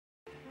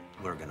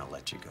we're gonna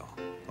let you go,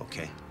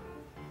 okay?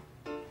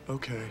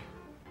 Okay.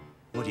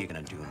 What are you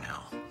gonna do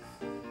now?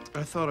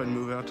 I thought I'd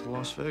move out to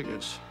Las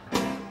Vegas.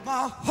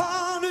 My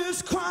heart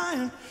is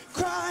crying,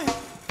 crying.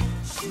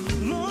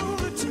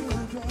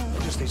 I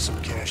just need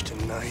some cash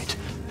tonight.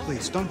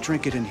 Please, don't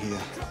drink it in here.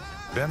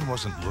 Ben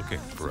wasn't looking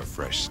for a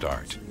fresh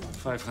start.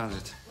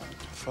 500.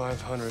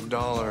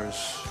 $500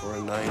 for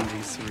a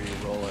 '93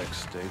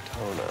 Rolex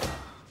Daytona.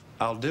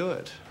 I'll do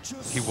it.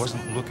 He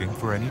wasn't looking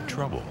for any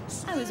trouble.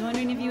 I was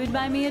wondering if you would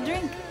buy me a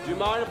drink. Do you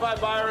mind if I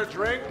buy her a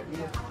drink?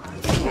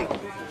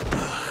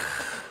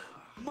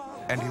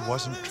 And he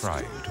wasn't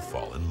trying to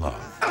fall in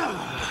love.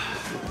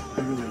 I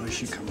really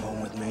wish you'd come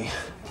home with me.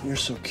 You're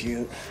so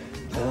cute.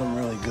 And I'm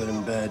really good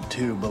in bed,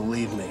 too,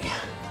 believe me.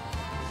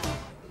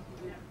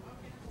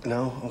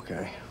 No?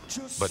 Okay.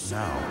 But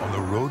now, on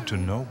the road to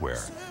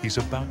nowhere, he's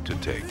about to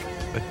take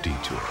a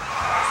detour.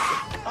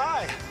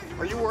 Hi!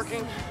 Are you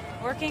working?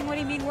 Working? What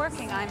do you mean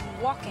working? I'm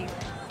walking.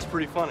 It's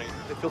pretty funny.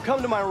 If you'll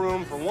come to my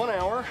room for 1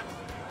 hour,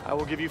 I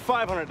will give you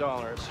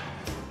 $500.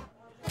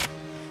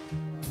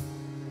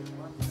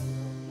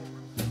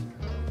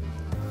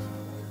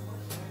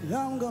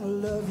 I'm gonna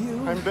love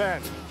you. I'm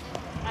Ben.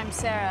 I'm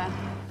Sarah.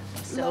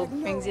 So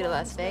brings you to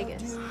Las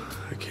Vegas.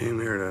 I came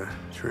here to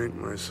drink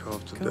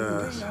myself to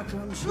death.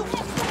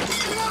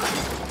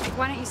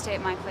 Why don't you stay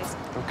at my place?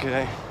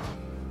 Okay.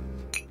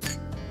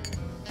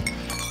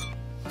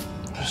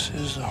 This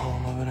is the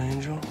home of an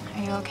angel.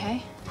 Are you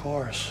okay? Of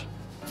course.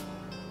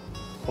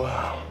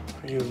 Wow,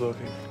 you look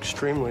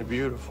extremely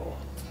beautiful.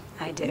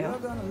 I do.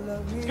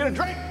 Let's get a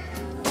drink!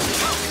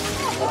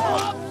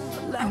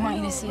 I want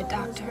you to see a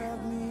doctor.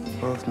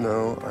 Both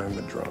know I'm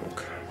a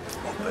drunk.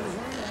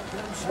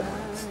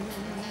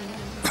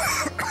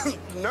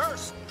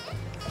 Nurse!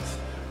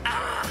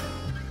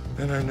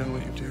 And I know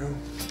what you do.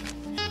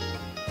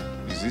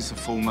 Is this a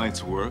full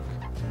night's work?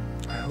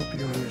 I hope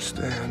you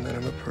understand that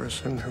I'm a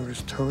person who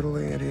is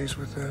totally at ease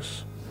with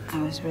this.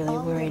 I was really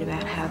worried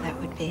about how that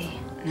would be.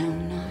 No,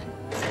 I'm not.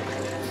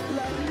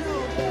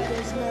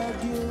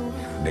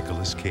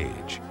 Nicolas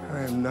Cage.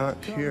 I am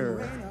not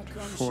here to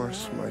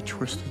force my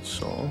twisted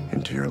soul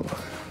into your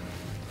life.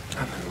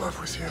 I'm in love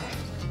with you.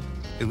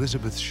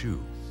 Elisabeth Shue.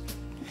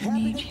 I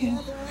need you.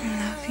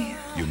 I love you.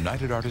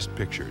 United Artists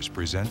Pictures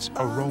presents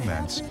a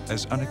romance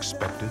as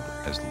unexpected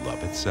as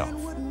love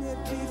itself.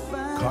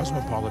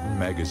 Cosmopolitan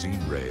magazine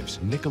raves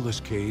Nicolas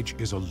Cage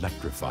is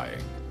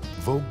electrifying.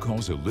 Vogue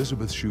calls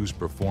Elisabeth Shue's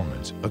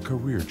performance a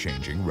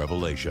career-changing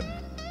revelation.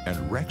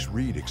 And Rex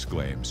Reed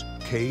exclaims,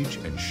 Cage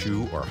and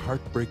Shue are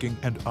heartbreaking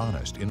and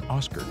honest in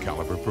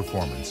Oscar-caliber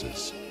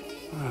performances.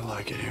 I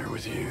like it here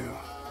with you.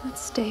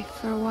 Let's stay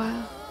for a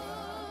while.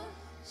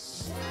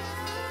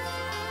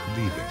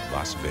 Leaving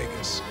Las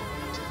Vegas.